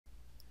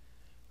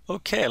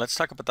Okay, let's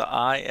talk about the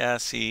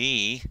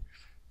ISEE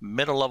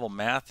middle level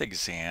math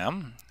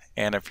exam.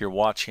 And if you're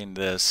watching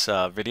this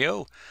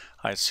video,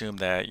 I assume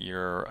that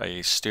you're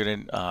a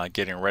student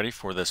getting ready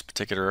for this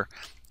particular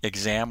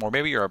exam, or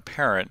maybe you're a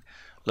parent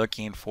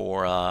looking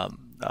for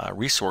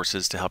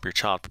resources to help your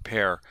child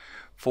prepare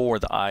for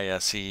the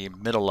ISEE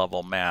middle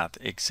level math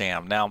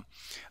exam. Now,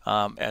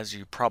 as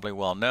you probably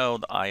well know,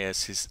 the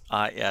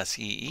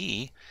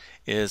ISEE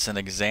is an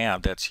exam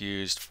that's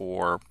used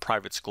for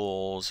private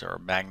schools or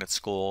magnet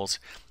schools,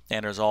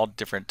 and there's all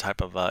different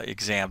type of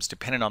exams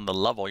depending on the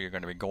level you're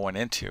going to be going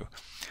into.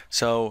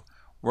 So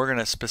we're going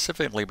to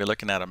specifically be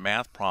looking at a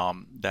math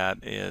problem that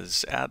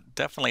is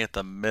definitely at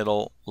the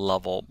middle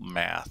level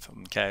math.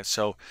 Okay,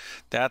 so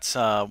that's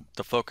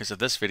the focus of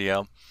this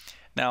video.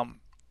 Now,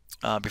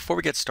 before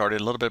we get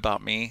started, a little bit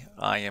about me.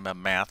 I am a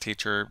math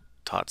teacher,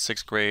 taught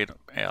 6th grade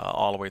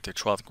all the way through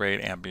 12th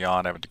grade and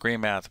beyond. I have a degree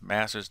in math,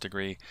 master's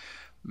degree,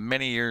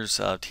 many years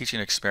of teaching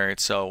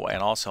experience,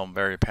 and also I'm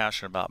very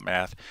passionate about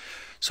math.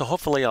 So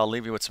hopefully I'll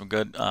leave you with some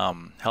good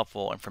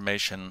helpful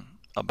information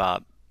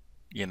about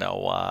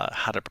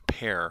how to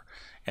prepare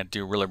and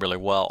do really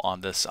well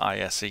on this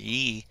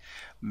ISEE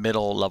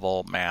middle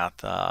level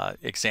math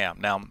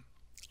exam. Now,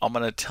 I'm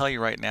going to tell you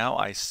right now,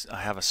 I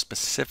have a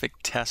specific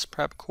test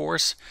prep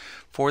course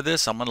for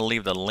this. I'm going to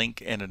leave the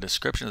link in the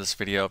description of this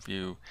video if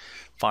you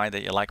find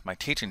that you like my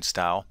teaching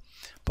style.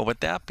 But with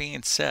that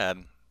being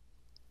said,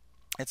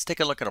 let's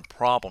take a look at a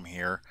problem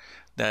here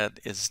that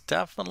is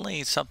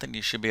definitely something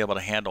you should be able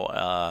to handle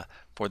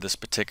for this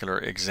particular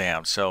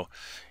exam. So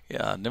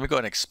let me go ahead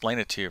and explain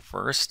it to you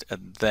first,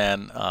 and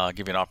then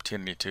give you an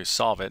opportunity to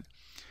solve it.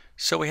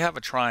 So we have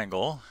a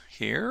triangle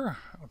here,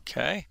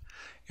 okay,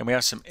 and we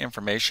have some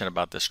information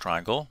about this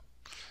triangle.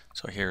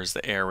 So here's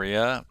the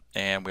area,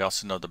 and we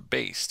also know the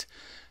base.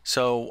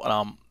 So what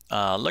I'm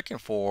looking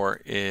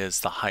for is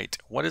the height.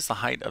 What is the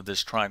height of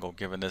this triangle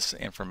given this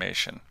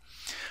information?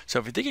 So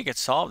if you think you can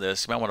solve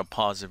this, you might want to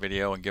pause the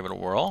video and give it a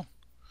whirl.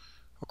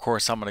 Of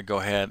course, I'm going to go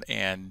ahead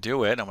and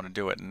do it. I'm going to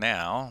do it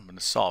now. I'm going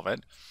to solve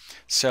it.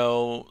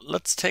 So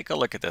let's take a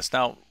look at this.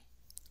 Now,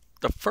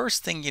 the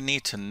first thing you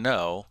need to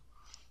know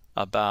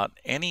about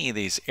any of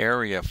these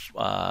area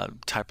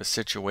type of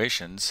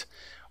situations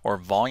or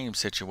volume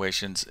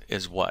situations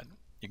is what?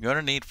 You're going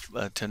to need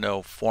to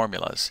know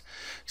formulas.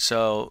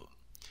 So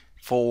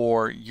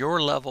for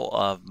your level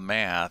of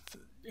math,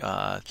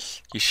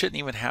 you shouldn't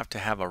even have to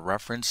have a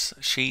reference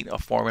sheet, a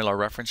formula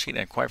reference sheet,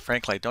 and quite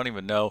frankly, I don't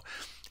even know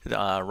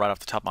right off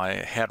the top of my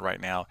head right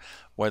now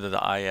whether the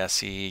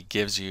ISEE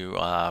gives you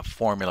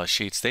formula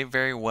sheets. They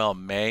very well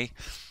may,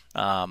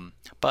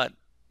 but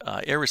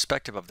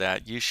irrespective of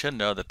that, you should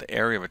know that the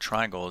area of a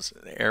triangle is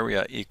the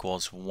area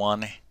equals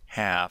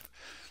 1/2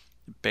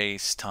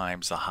 base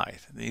times the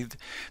height.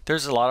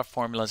 There's a lot of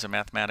formulas in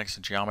mathematics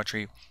and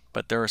geometry,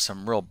 but there are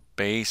some real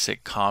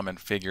basic common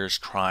figures,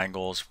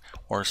 triangles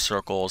or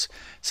circles.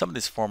 Some of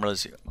these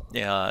formulas,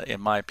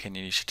 in my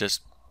opinion, you should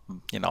just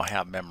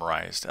have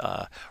memorized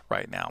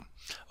right now.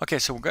 Okay,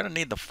 so we're going to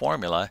need the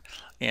formula,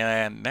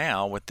 and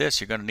now with this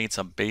you're going to need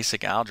some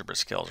basic algebra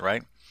skills,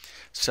 right?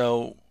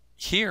 So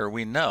here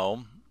we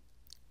know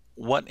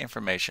what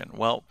information.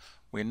 Well,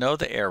 we know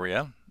the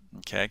area,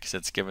 okay, because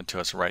it's given to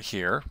us right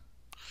here.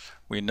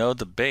 We know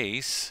the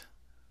base,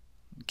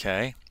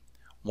 okay.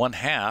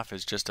 1/2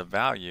 is just a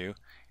value,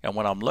 and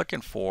what I'm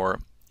looking for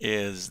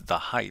is the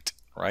height,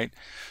 right?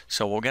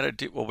 So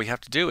what we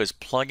have to do is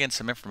plug in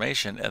some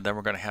information, and then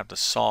we're going to have to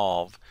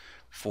solve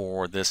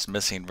for this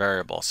missing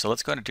variable. So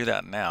let's go ahead and do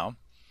that now.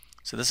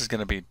 So this is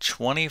going to be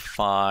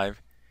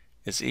 25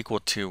 is equal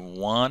to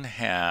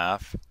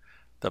 1/2.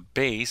 The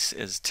base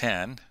is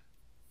 10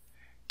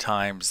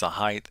 times the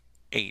height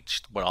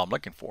h, what I'm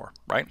looking for,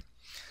 right?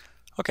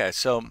 Okay,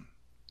 so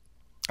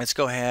let's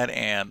go ahead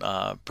and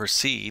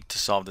proceed to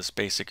solve this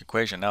basic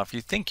equation. Now, if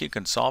you think you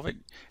can solve it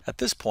at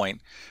this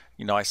point,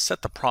 I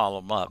set the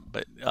problem up,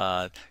 but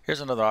here's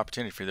another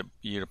opportunity for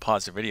you to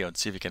pause the video and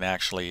see if you can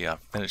actually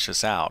finish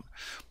this out.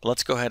 But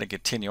let's go ahead and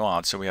continue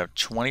on. So we have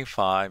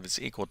 25 is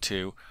equal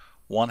to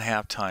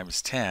 1/2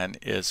 times 10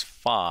 is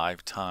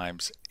 5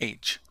 times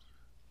h.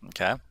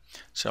 Okay,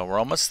 so we're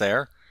almost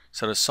there.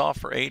 So to solve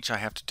for h, I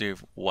have to do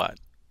what?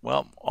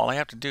 Well, all I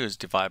have to do is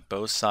divide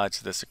both sides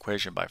of this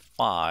equation by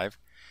 5.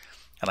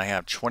 And I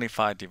have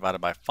 25 divided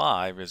by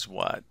 5 is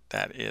what?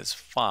 That is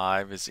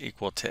 5 is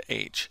equal to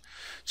h.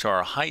 So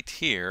our height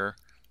here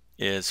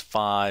is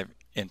 5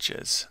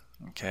 inches.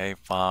 Okay,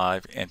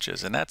 5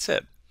 inches, and that's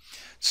it.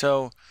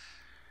 So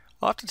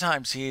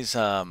oftentimes these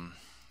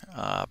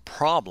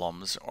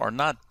problems are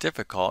not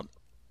difficult,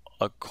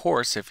 of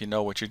course, if you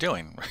know what you're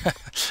doing.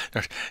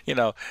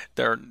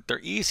 They're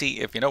easy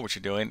if you know what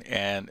you're doing,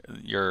 and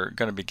you're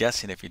going to be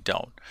guessing if you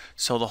don't.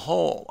 So the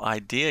whole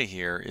idea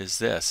here is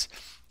this.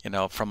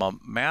 From a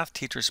math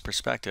teacher's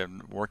perspective,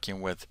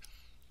 working with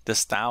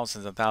this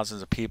thousands and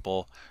thousands of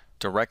people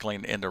directly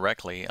and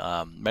indirectly,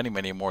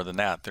 many more than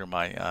that through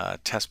my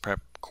test prep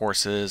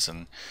courses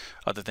and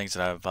other things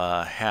that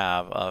I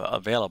have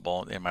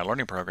available in my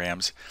learning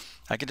programs,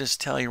 I can just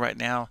tell you right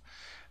now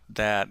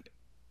that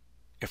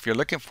if you're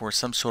looking for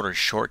some sort of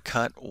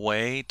shortcut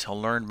way to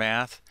learn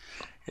math,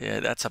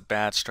 that's a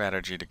bad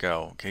strategy to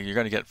go. Okay, you're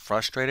going to get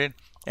frustrated,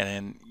 and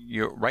then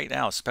you're right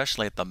now,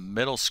 especially at the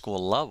middle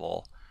school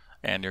level,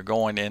 and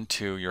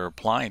you're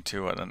applying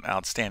to an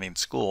outstanding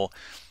school.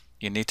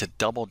 You need to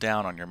double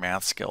down on your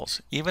math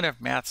skills. Even if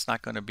math's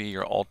not going to be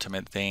your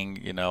ultimate thing,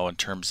 in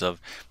terms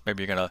of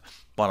maybe you're going to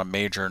want to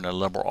major in a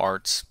liberal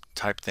arts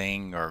type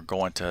thing or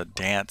go into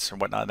dance or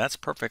whatnot, that's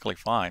perfectly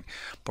fine.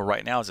 But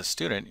right now as a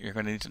student, you're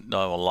going to need to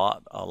know a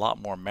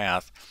lot more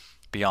math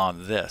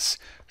beyond this.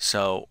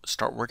 So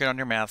start working on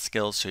your math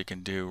skills so you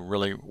can do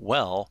really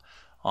well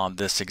on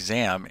this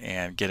exam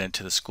and get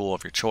into the school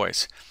of your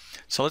choice.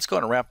 So let's go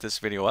ahead and wrap this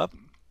video up.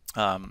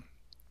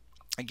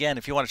 Again,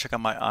 if you want to check out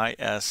my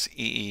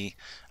ISEE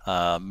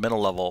middle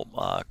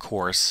level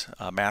course,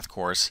 math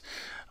course,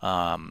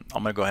 I'm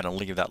going to go ahead and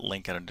leave that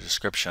link in the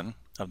description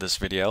of this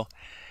video.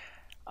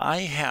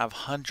 I have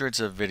hundreds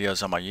of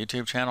videos on my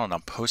YouTube channel and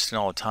I'm posting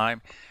all the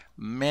time.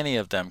 Many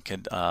of them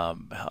could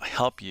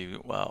help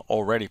you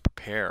already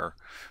prepare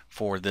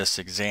for this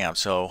exam.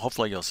 So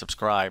hopefully you'll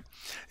subscribe.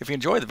 If you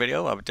enjoyed the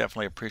video, I would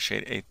definitely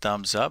appreciate a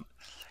thumbs up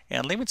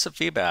and leave me some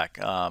feedback.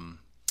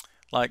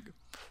 Like,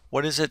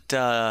 what is it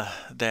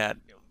that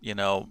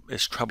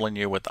is troubling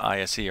you with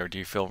ISE, or do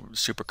you feel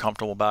super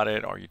comfortable about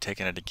it? Are you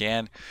taking it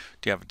again?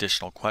 Do you have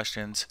additional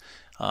questions?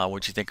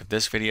 What do you think of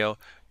this video?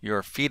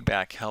 Your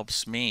feedback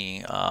helps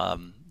me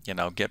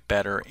get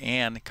better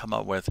and come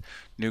up with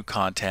new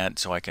content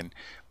so I can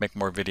make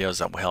more videos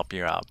that will help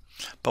you out.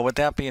 But with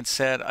that being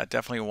said, I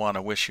definitely want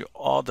to wish you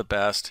all the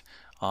best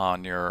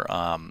on your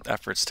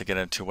efforts to get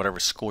into whatever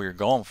school you're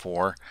going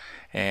for.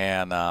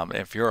 And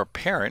if you're a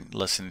parent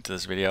listening to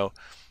this video,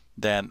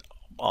 then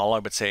all I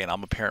would say, and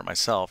I'm a parent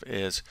myself,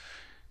 is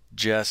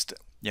just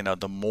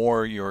the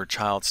more your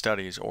child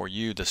studies, or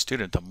you the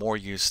student, the more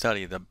you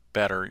study, the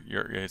better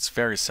it's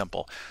very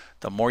simple.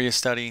 The more you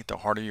study, the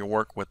harder you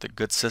work with a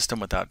good system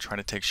without trying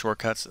to take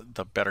shortcuts,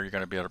 the better you're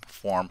going to be able to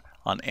perform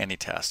on any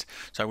test.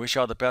 So I wish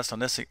you all the best on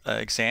this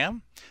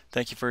exam.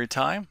 Thank you for your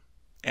time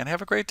and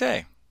have a great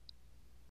day.